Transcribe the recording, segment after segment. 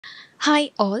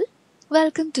Hi all,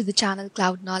 welcome to the channel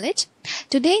Cloud Knowledge.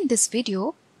 Today in this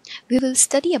video, we will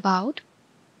study about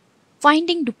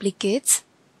finding duplicates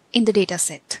in the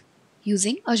dataset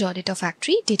using Azure Data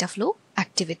Factory data flow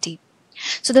activity.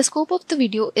 So the scope of the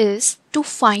video is to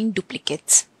find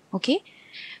duplicates. Okay,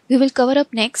 we will cover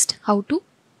up next how to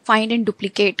find and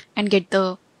duplicate and get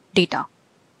the data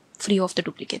free of the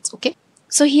duplicates. Okay,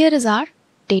 so here is our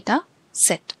data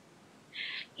set.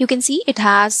 You can see it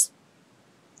has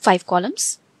 5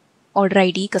 columns: order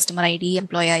ID, customer ID,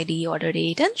 employee ID, order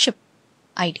date, and ship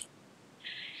ID.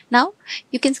 Now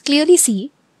you can clearly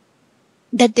see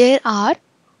that there are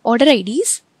order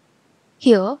IDs.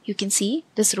 Here you can see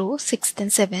this row 6th and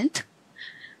 7th,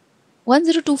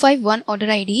 10251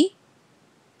 order ID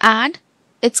and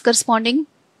its corresponding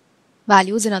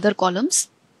values in other columns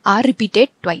are repeated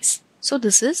twice. So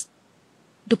this is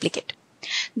duplicate.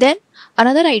 Then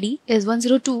another ID is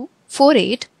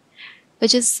 10248,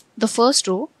 which is the first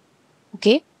row,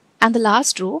 okay, and the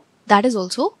last row that is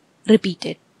also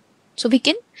repeated. So we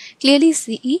can clearly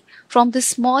see from this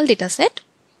small data set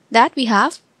that we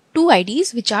have two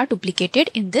IDs which are duplicated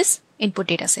in this input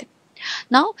data set.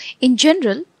 Now in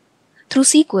general, through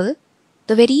SQL,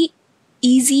 the very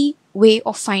easy way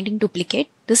of finding duplicate,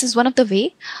 this is one of the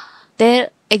way. There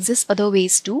exists other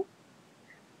ways too,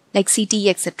 like CTE,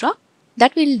 etc.,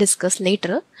 that we will discuss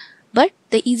later. But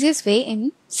the easiest way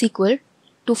in SQL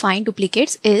to find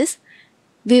duplicates is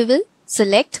we will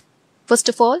select first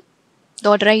of all the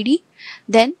order ID,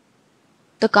 then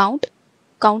the count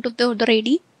of the order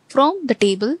ID from the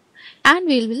table, and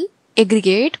we will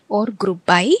aggregate or group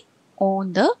by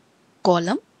on the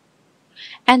column,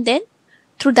 and then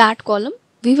through that column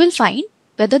we will find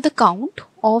whether the count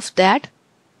of that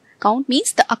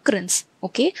means the occurrence,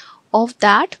 okay, of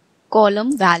that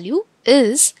column value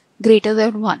is greater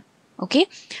than 1. Okay,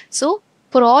 so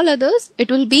for all others it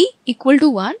will be equal to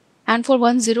 1, and for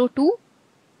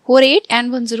 10248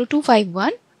 and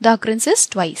 10251 the occurrence is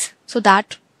twice. So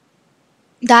that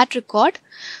record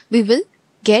we will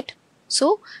get.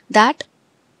 So that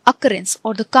occurrence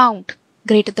or the count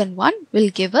greater than 1 will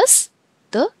give us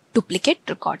the duplicate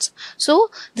records.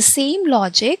 So the same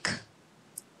logic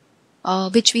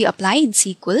which we apply in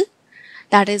SQL,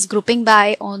 that is grouping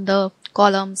by on the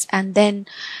columns and then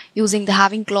using the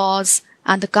having clause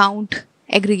and the count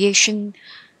aggregation,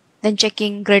 then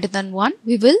checking greater than 1,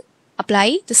 we will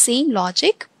apply the same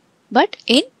logic but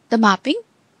in the mapping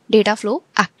data flow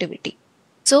activity.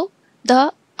 So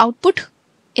the output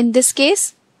in this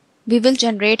case we will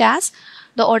generate as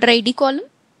the order ID column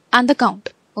and the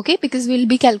count, okay, because we will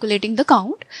be calculating the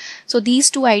count. So these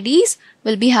two IDs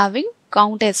will be having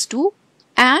count as 2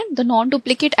 and the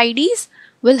non-duplicate IDs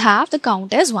will have the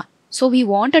count as 1. So we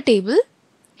want a table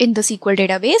in the SQL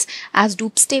database as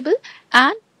dupes table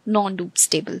and non-dupes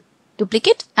table,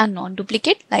 duplicate and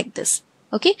non-duplicate, like this.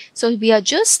 Okay, so we are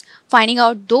just finding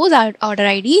out those order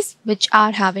IDs which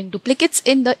are having duplicates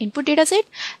in the input data set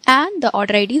and the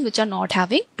order IDs which are not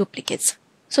having duplicates.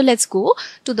 So let's go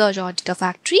to the Azure Data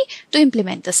Factory to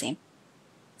implement the same.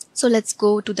 So let's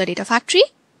go to the Data Factory.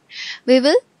 We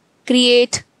will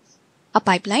create a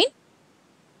pipeline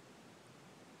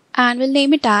and we'll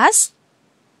name it as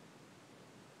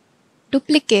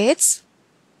duplicates,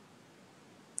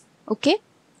 okay,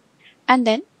 and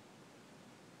then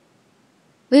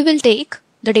we will take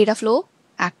the data flow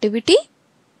activity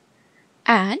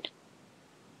and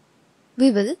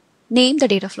we will name the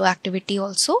data flow activity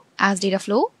also as data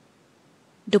flow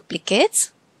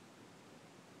duplicates,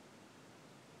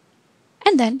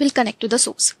 and then we'll connect to the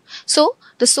source. So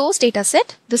the source data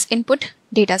set, this input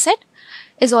data set,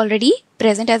 is already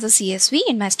present as a CSV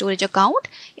in my storage account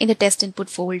in the test input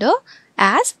folder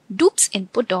as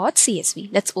dupes_input.csv.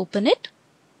 Let's open it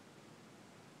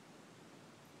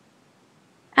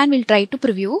and we'll try to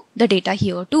preview the data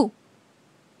here too.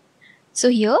 So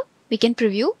here we can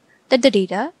preview that the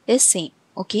data is same.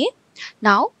 Okay,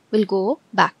 now we'll go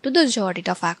back to the Azure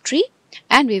Data Factory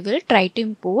and we will try to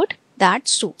import that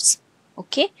source.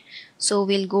 Okay, so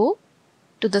we'll go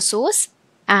to the source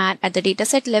and at the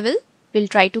dataset level we'll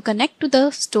try to connect to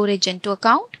the storage Gentoo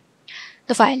account.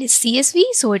 The file is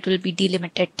CSV, so it will be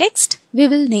delimited text. We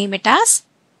will name it as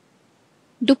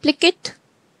duplicate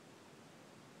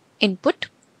input.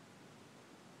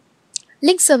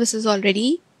 Link service is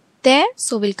already there,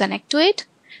 so we'll connect to it,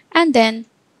 and then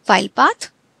file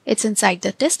path, it's inside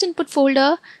the test input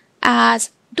folder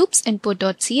as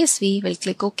dupes_input.csv. We'll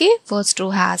click OK. First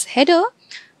row has header,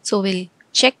 so we'll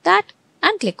check that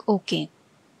and click OK.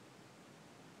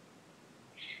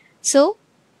 So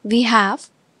we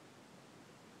have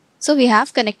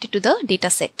connected to the data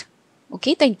set,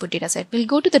 okay, the input data set. We'll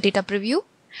go to the data preview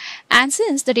And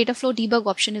since the data flow debug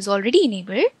option is already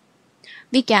enabled,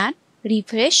 we can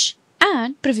refresh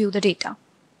and preview the data.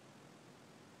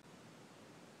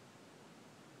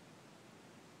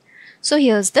 So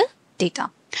here's the data.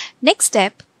 Next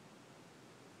step,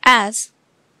 as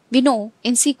we know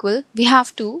in SQL, we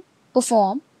have to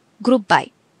perform group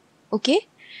by. Okay,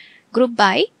 group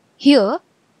by here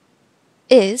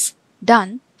is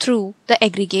done through the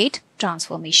aggregate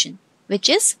transformation, which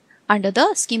is under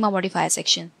the schema modifier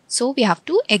section. So we have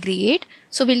to aggregate.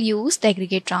 So we'll use the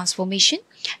aggregate transformation,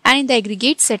 and in the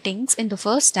aggregate settings in the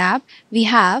first tab, we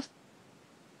have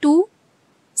two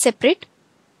separate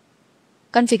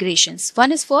configurations.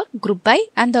 One is for group by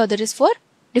and the other is for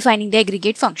defining the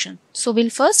aggregate function. So we'll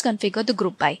first configure the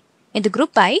group by. In the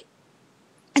group by,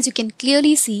 as you can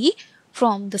clearly see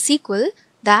from the SQL,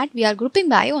 that we are grouping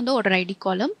by on the order ID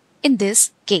column in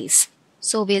this case.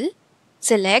 So we'll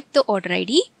select the order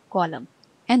ID column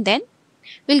and then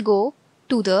we'll go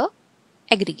to the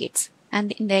aggregates.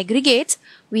 And in the aggregates,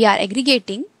 we are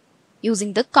aggregating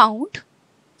using the count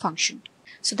function.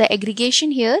 So the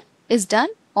aggregation here is done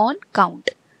on count.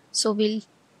 So we'll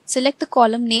select the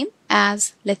column name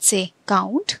as, let's say,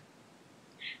 count,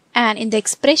 and in the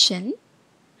expression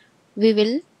we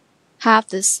will have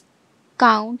this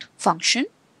count function.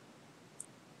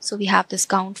 So we have this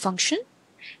count function,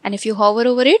 and if you hover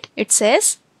over it, it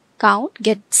says count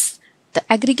gets the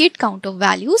aggregate count of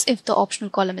values. If the optional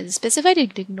column is specified,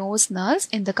 it ignores nulls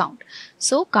in the count.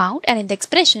 So count, and in the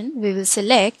expression we will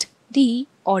select the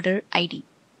order ID.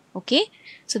 Okay,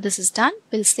 so this is done.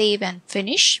 We'll save and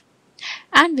finish,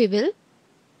 and we will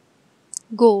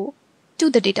go to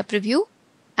the data preview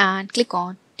and click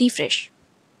on refresh.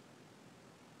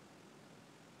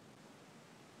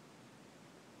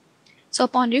 So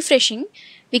upon refreshing,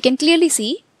 we can clearly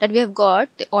see that we have got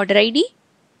the order ID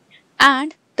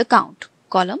and the count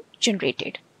column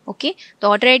generated. Okay, the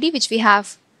order ID which we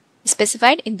have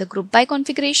specified in the group by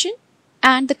configuration,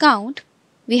 and the count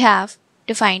we have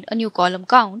defined a new column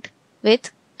count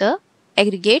with the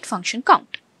aggregate function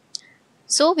count.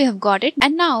 So we have got it,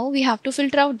 and now we have to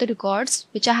filter out the records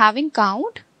which are having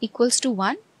count equals to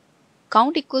 1.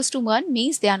 Count equals to 1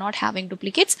 means they are not having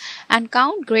duplicates, and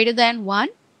count greater than 1,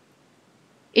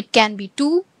 it can be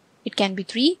 2, it can be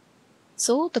 3.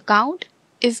 So the count,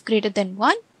 if greater than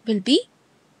 1, will be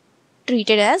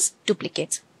treated as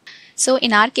duplicates. So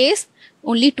in our case,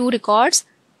 only 2 records,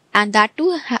 and that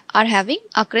too are having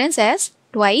occurrence as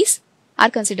twice, are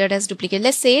considered as duplicate.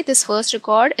 Let's say this first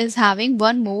record is having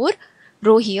one more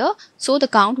row here, so the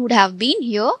count would have been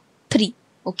here 3,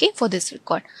 okay, for this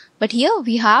record. But here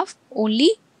we have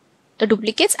only the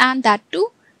duplicates, and that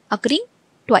too occurring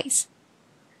twice.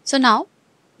 So now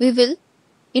we will,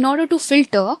 in order to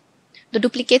filter the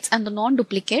duplicates and the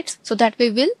non-duplicates, so that we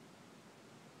will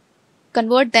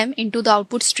convert them into the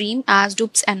output stream as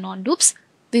dupes and non-dupes,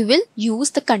 we will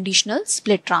use the conditional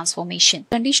split transformation.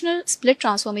 Conditional split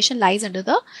transformation lies under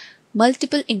the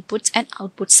multiple inputs and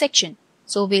outputs section.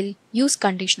 So we'll use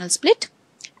conditional split,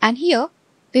 and here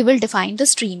we will define the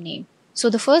stream name. So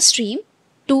the first stream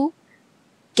to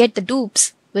get the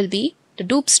dupes will be the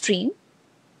dupe stream.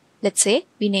 Let's say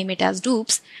we name it as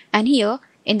dupes, and here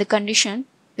in the condition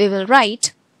we will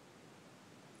write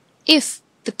if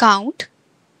the count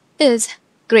is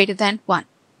greater than 1.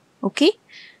 Okay,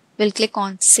 we'll click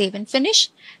on save and finish,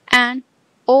 and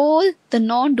all the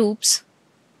non-dupes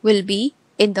will be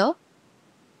in the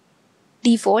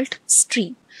default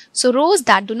stream. So rows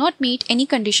that do not meet any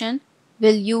condition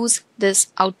will use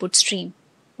this output stream.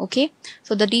 Okay,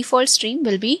 so the default stream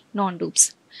will be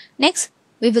non-dupes. Next,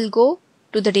 we will go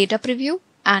to the data preview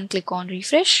and click on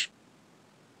refresh.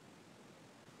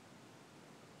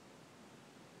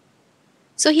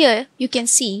 So here you can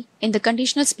see in the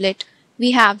conditional split,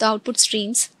 we have the output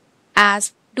streams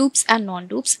as dupes and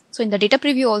non-dupes. So in the data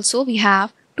preview also, we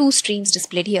have 2 streams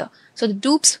displayed here. So the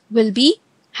dupes will be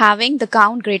having the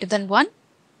count greater than 1.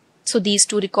 So these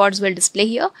 2 records will display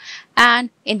here, and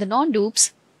in the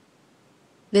non-dupes,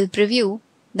 we'll preview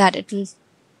that it will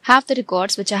have the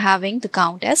records which are having the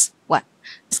count as 1.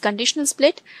 This conditional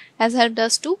split has helped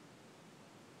us to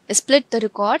split the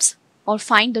records or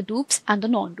find the dupes and the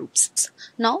non-dupes.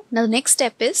 Now the next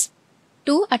step is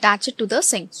to attach it to the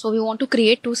sink. So we want to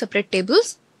create 2 separate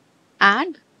tables,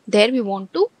 and there we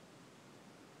want to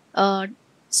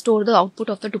store the output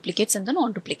of the duplicates and the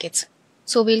non-duplicates.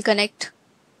 So we'll connect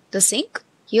the sink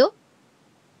here,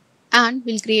 and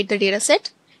we'll create the data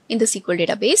set in the SQL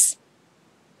database,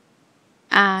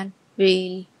 and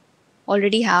we'll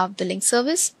already have the link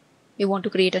service. We want to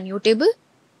create a new table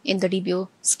in the DBO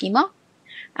schema,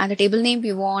 and the table name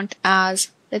we want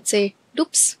as, let's say,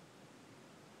 dupes.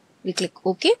 we click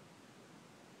OK.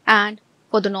 And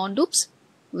for the non-dupes,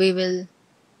 we will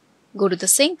go to the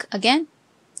sink again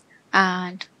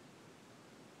and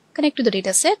connect to the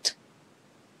data set.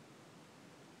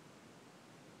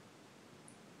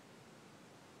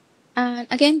 And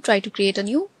again, try to create a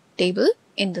new table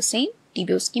in the same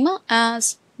DBO schema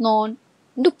as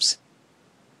non-dupes.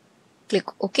 Click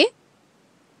OK.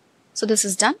 So this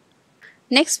is done.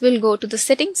 Next, we'll go to the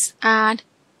settings and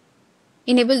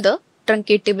enable the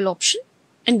truncate table option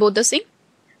in both the sink,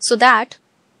 so that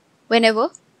whenever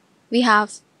we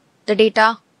have the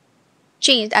data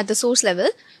changed at the source level,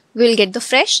 we'll get the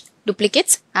fresh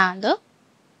duplicates and the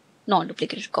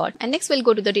non-duplicate record. And next, we'll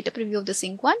go to the data preview of the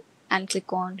sink 1 and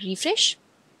click on refresh.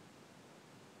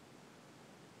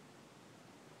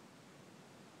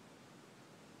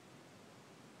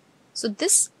 So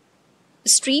this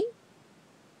stream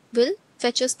will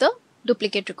fetch us the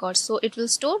duplicate records. So it will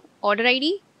store order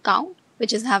ID count,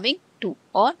 which is having 2,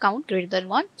 or count greater than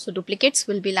 1. So duplicates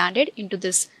will be landed into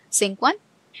this sink 1.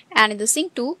 And in the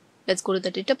sink 2, let's go to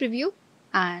the data preview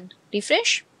and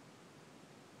refresh.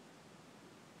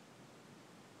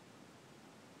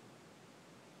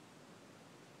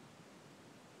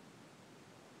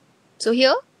 So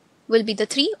here will be the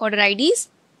 3 order IDs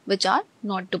which are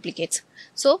not duplicates.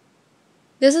 So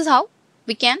this is how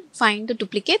we can find the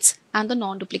duplicates and the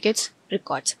non-duplicates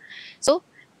records. So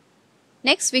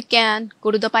next, we can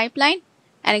go to the pipeline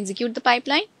and execute the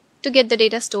pipeline to get the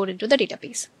data stored into the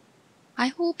database. I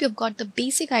hope you've got the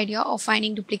basic idea of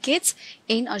finding duplicates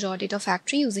in Azure Data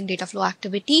Factory using data flow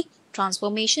activity,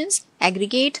 transformations,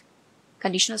 aggregate,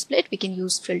 conditional split. We can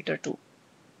use filter too.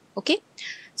 Okay.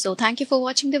 So thank you for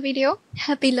watching the video.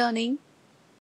 Happy learning.